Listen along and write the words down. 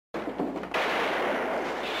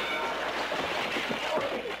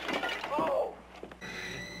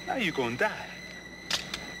Now you're gonna die.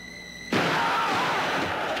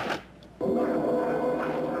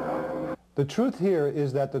 The truth here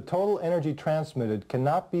is that the total energy transmitted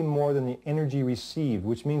cannot be more than the energy received,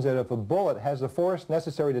 which means that if a bullet has the force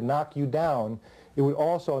necessary to knock you down, it would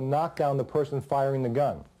also knock down the person firing the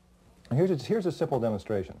gun. And here's a simple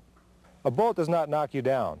demonstration. A bullet does not knock you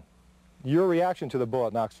down. Your reaction to the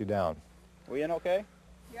bullet knocks you down. We in okay?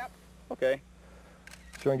 Yep. Okay.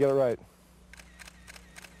 Try and get it right.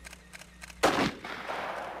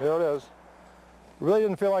 There it is. It really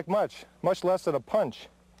didn't feel like much less than a punch.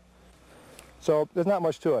 So there's not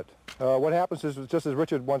much to it. What happens is, just as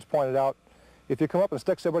Richard once pointed out, if you come up and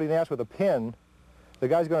stick somebody in the ass with a pin, the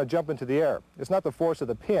guy's going to jump into the air. It's not the force of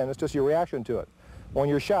the pin, it's just your reaction to it. When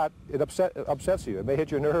you're shot, it upsets you. It may hit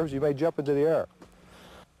your nerves, you may jump into the air.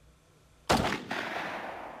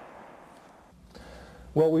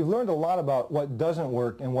 Well, we've learned a lot about what doesn't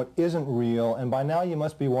work and what isn't real, and by now you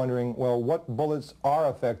must be wondering, well, what bullets are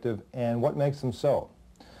effective and what makes them so?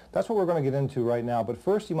 That's what we're going to get into right now, but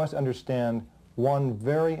first you must understand one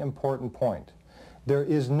very important point. There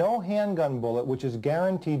is no handgun bullet which is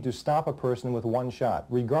guaranteed to stop a person with one shot,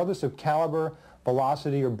 regardless of caliber,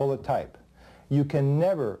 velocity, or bullet type. You can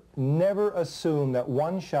never assume that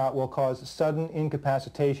one shot will cause sudden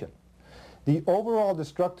incapacitation. The overall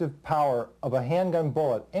destructive power of a handgun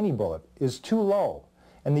bullet, any bullet, is too low,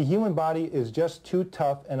 and the human body is just too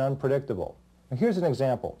tough and unpredictable. Now, here's an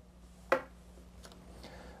example.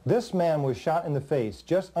 This man was shot in the face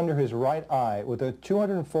just under his right eye with a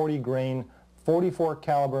 240 grain 44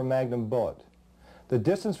 caliber magnum bullet. The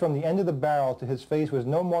distance from the end of the barrel to his face was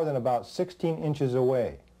no more than about 16 inches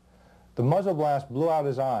away. The muzzle blast blew out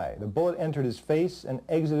his eye. The bullet entered his face and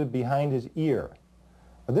exited behind his ear.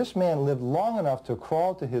 This man lived long enough to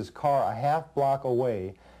crawl to his car a half block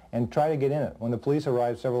away and try to get in it when the police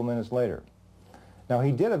arrived several minutes later. Now,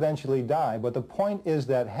 he did eventually die, but the point is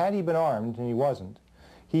that had he been armed, and he wasn't,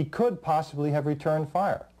 he could possibly have returned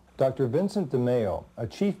fire. Dr. Vincent DiMaio, a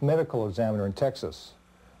chief medical examiner in Texas,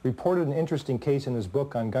 reported an interesting case in his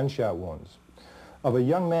book on gunshot wounds of a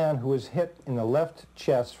young man who was hit in the left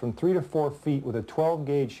chest from 3 to 4 feet with a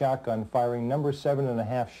 12-gauge shotgun firing number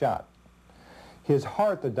 7.5 shot. His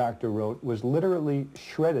heart, the doctor wrote, was literally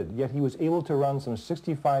shredded, yet he was able to run some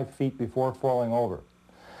 65 feet before falling over.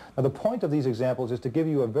 Now, the point of these examples is to give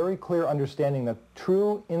you a very clear understanding that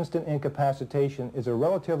true instant incapacitation is a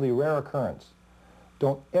relatively rare occurrence.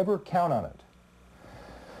 Don't ever count on it.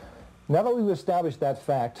 Now that we've established that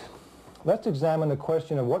fact, let's examine the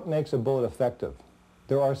question of what makes a bullet effective.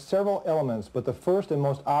 There are several elements, but the first and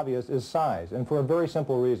most obvious is size, and for a very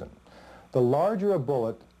simple reason. The larger a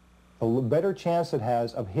bullet, the better chance it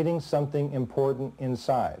has of hitting something important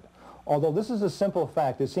inside. Although this is a simple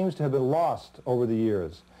fact, it seems to have been lost over the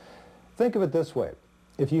years. Think of it this way.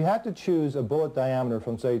 If you had to choose a bullet diameter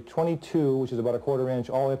from, say, 22, which is about 1/4 inch,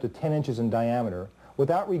 all the way up to 10 inches in diameter,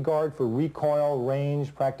 without regard for recoil,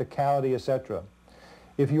 range, practicality, etc.,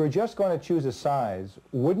 if you were just going to choose a size,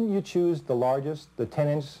 wouldn't you choose the largest, the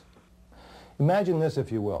 10-inch? Imagine this,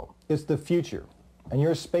 if you will. It's the future, and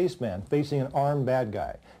you're a spaceman facing an armed bad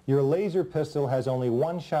guy. Your laser pistol has only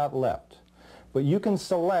one shot left, but you can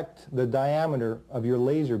select the diameter of your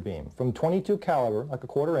laser beam from 22 caliber, like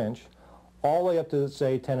 1/4 inch, all the way up to,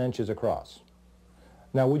 say, 10 inches across.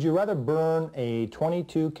 Now, would you rather burn a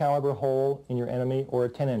 22 caliber hole in your enemy or a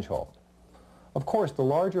 10-inch hole? Of course, the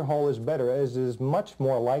larger hole is better, as it is much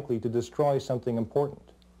more likely to destroy something important.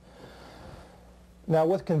 Now,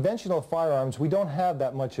 with conventional firearms, we don't have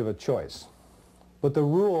that much of a choice. But the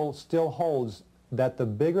rule still holds that the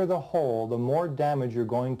bigger the hole, the more damage you're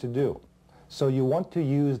going to do. So you want to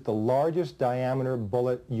use the largest diameter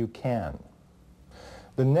bullet you can.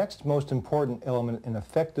 The next most important element in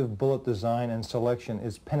effective bullet design and selection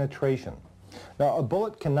is penetration. Now, a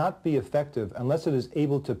bullet cannot be effective unless it is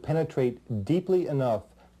able to penetrate deeply enough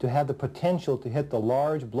to have the potential to hit the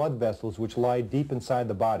large blood vessels which lie deep inside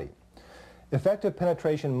the body. Effective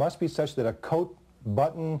penetration must be such that a coat,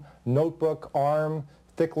 button, notebook, arm,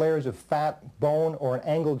 thick layers of fat, bone, or an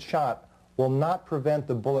angled shot will not prevent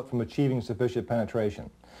the bullet from achieving sufficient penetration.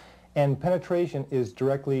 And penetration is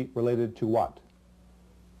directly related to what?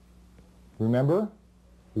 Remember?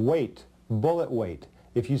 Weight, bullet weight.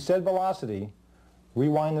 If you said velocity,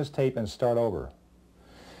 rewind this tape and start over.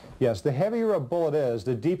 Yes, the heavier a bullet is,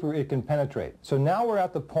 the deeper it can penetrate. So now we're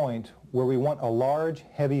at the point where we want a large,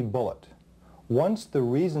 heavy bullet. Once the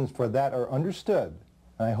reasons for that are understood,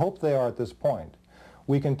 and I hope they are at this point,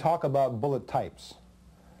 we can talk about bullet types.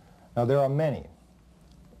 Now, there are many.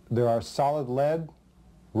 There are solid lead,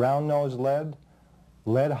 round-nosed lead,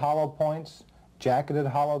 lead hollow points, jacketed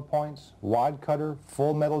hollow points, wad cutter,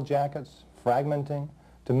 full metal jackets, fragmenting,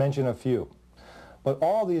 to mention a few. But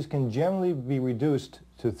all these can generally be reduced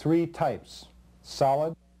to three types: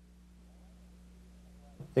 solid,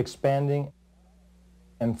 expanding,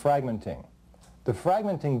 and fragmenting. The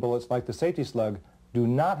fragmenting bullets, like the safety slug, do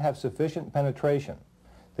not have sufficient penetration.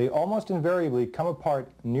 They almost invariably come apart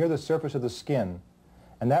near the surface of the skin,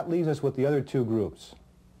 and that leaves us with the other two groups,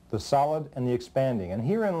 the solid and the expanding. And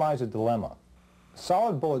herein lies a dilemma.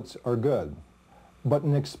 Solid bullets are good, but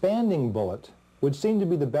an expanding bullet would seem to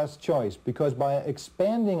be the best choice, because by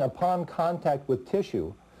expanding upon contact with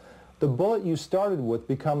tissue, the bullet you started with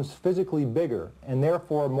becomes physically bigger and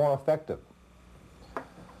therefore more effective.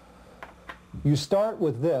 You start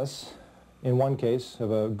with this, in one case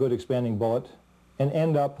of a good expanding bullet, and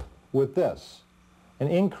end up with this, an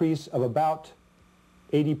increase of about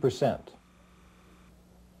 80%.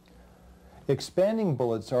 Expanding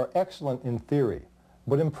bullets are excellent in theory,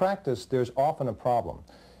 but in practice there's often a problem.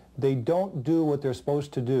 They don't do what they're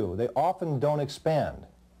supposed to do. They often don't expand.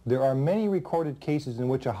 There are many recorded cases in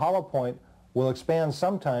which a hollow point will expand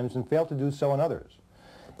sometimes and fail to do so in others.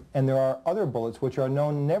 And there are other bullets which are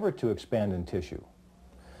known never to expand in tissue.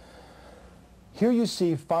 Here you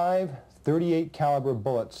see 5 .38 caliber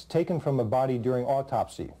bullets taken from a body during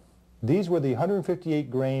autopsy. These were the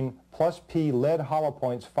 158 grain plus P lead hollow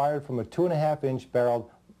points fired from a 2.5-inch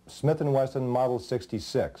barreled Smith & Wesson Model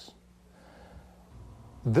 66.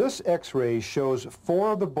 This X-ray shows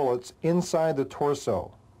 4 of the bullets inside the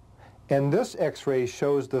torso, and this X-ray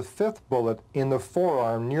shows the 5th bullet in the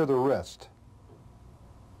forearm near the wrist.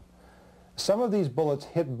 Some of these bullets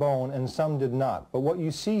hit bone and some did not, but what you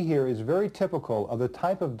see here is very typical of the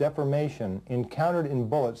type of deformation encountered in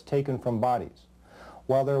bullets taken from bodies.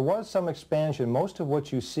 While there was some expansion, most of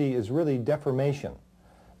what you see is really deformation,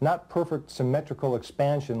 not perfect symmetrical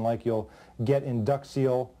expansion like you'll get in duck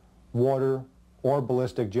seal, water, or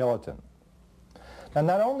ballistic gelatin. Now,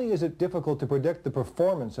 not only is it difficult to predict the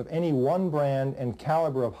performance of any one brand and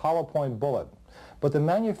caliber of hollow point bullet, but the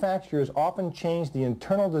manufacturers often change the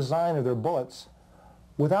internal design of their bullets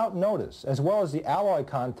without notice, as well as the alloy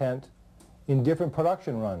content in different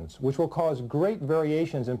production runs, which will cause great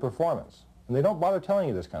variations in performance. And they don't bother telling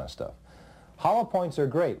you this kind of stuff. Hollow points are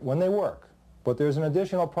great when they work, but there's an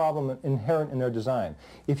additional problem inherent in their design.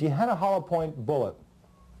 If you had a hollow point bullet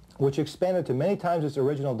which expanded to many times its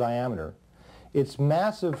original diameter, its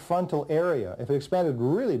massive frontal area, if it expanded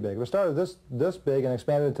really big, if it started this big and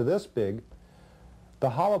expanded to this big, the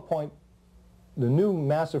hollow point, the new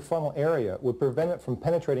massive frontal area, would prevent it from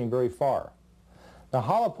penetrating very far. Now,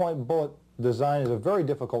 hollow point bullet design is a very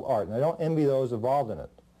difficult art, and I don't envy those involved in it.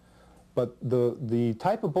 But the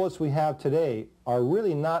type of bullets we have today are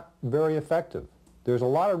really not very effective. There's a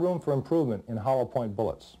lot of room for improvement in hollow point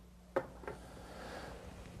bullets.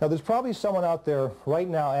 Now, there's probably someone out there right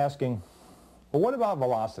now asking, well, what about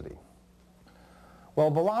velocity? Well,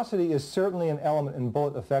 velocity is certainly an element in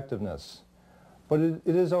bullet effectiveness, but it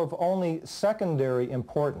is of only secondary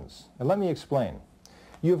importance. And let me explain.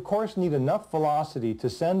 You, of course, need enough velocity to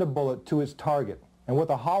send a bullet to its target. And with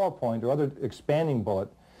a hollow point or other expanding bullet,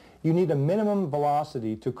 you need a minimum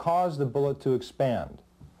velocity to cause the bullet to expand.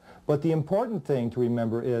 But the important thing to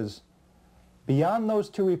remember is, beyond those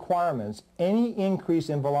two requirements, any increase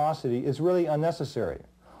in velocity is really unnecessary.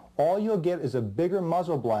 All you'll get is a bigger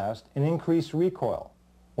muzzle blast and increased recoil.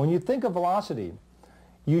 When you think of velocity,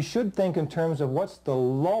 you should think in terms of what's the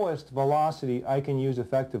lowest velocity I can use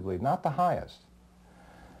effectively, not the highest.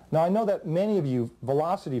 Now, I know that many of you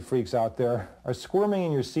velocity freaks out there are squirming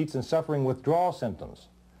in your seats and suffering withdrawal symptoms.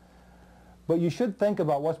 But you should think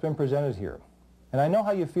about what's been presented here. And I know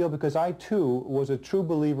how you feel, because I too was a true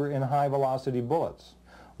believer in high velocity bullets.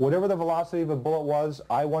 Whatever the velocity of a bullet was,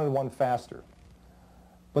 I wanted one faster.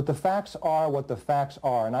 But the facts are what the facts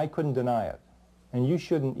are, and I couldn't deny it. And you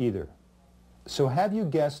shouldn't either. So have you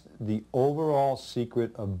guessed the overall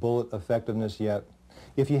secret of bullet effectiveness yet?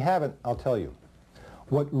 If you haven't, I'll tell you.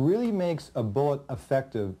 What really makes a bullet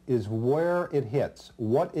effective is where it hits,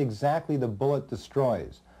 what exactly the bullet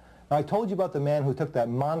destroys. Now, I told you about the man who took that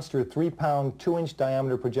monster 3-pound, 2-inch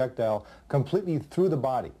diameter projectile completely through the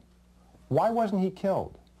body. Why wasn't he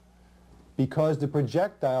killed? Because the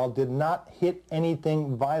projectile did not hit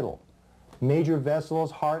anything vital. Major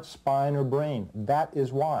vessels, heart, spine, or brain. That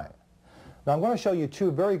is why. Now, I'm going to show you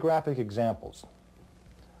 2 very graphic examples.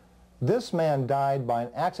 This man died by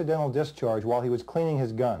an accidental discharge while he was cleaning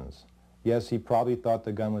his guns. Yes, he probably thought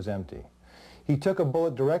the gun was empty. He took a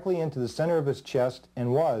bullet directly into the center of his chest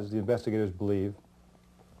and was, the investigators believe,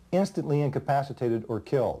 instantly incapacitated or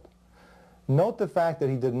killed. Note the fact that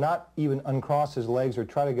he did not even uncross his legs or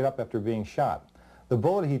try to get up after being shot. The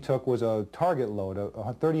bullet he took was a target load,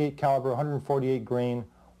 a 38 caliber, 148 grain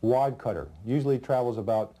wad cutter. Usually travels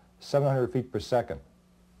about 700 feet per second.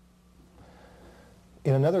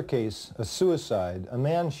 In another case, a suicide, a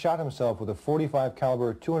man shot himself with a 45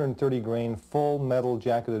 caliber, 230 grain full metal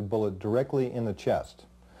jacketed bullet directly in the chest.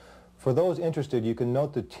 For those interested, you can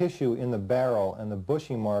note the tissue in the barrel and the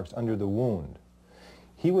bushing marks under the wound.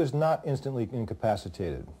 He was not instantly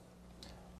incapacitated.